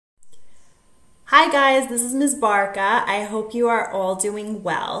Hi guys, this is Ms. Barca. I hope you are all doing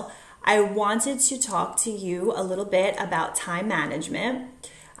well. I wanted to talk to you a little bit about time management.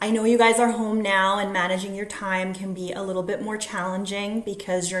 I know you guys are home now and managing your time can be a little bit more challenging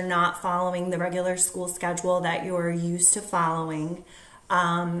because you're not following the regular school schedule that you're used to following.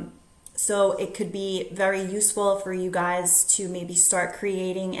 So it could be very useful for you guys to maybe start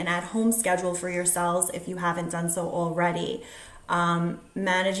creating an at-home schedule for yourselves if you haven't done so already.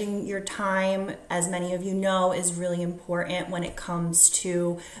 Managing your time, as many of you know, is really important when it comes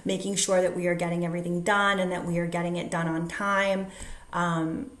to making sure that we are getting everything done and that we are getting it done on time.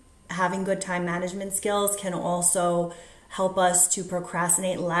 Having good time management skills can also help us to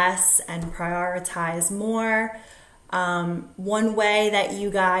procrastinate less and prioritize more. One way that you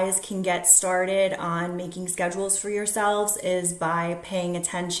guys can get started on making schedules for yourselves is by paying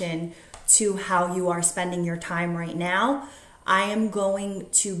attention to how you are spending your time right now. I am going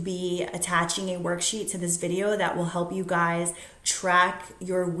to be attaching a worksheet to this video that will help you guys track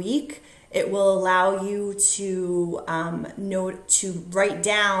your week. It will allow you to write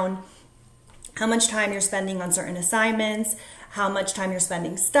down how much time you're spending on certain assignments, how much time you're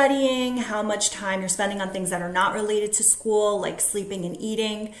spending studying, how much time you're spending on things that are not related to school, like sleeping and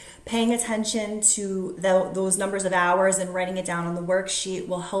eating. Paying attention to those numbers of hours and writing it down on the worksheet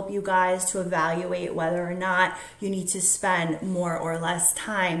will help you guys to evaluate whether or not you need to spend more or less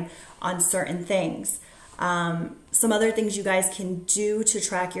time on certain things. Some other things you guys can do to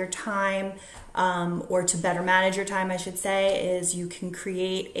track your time or to better manage your time, I should say, is you can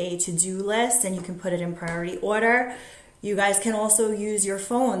create a to-do list and you can put it in priority order. You guys can also use your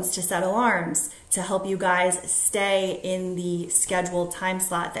phones to set alarms to help you guys stay in the scheduled time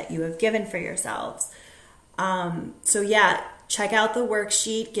slot that you have given for yourselves. So yeah, check out the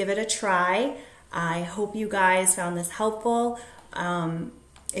worksheet, give it a try. I hope you guys found this helpful.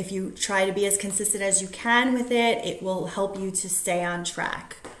 If you try to be as consistent as you can with it, it will help you to stay on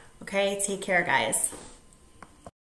track. Okay, take care, guys.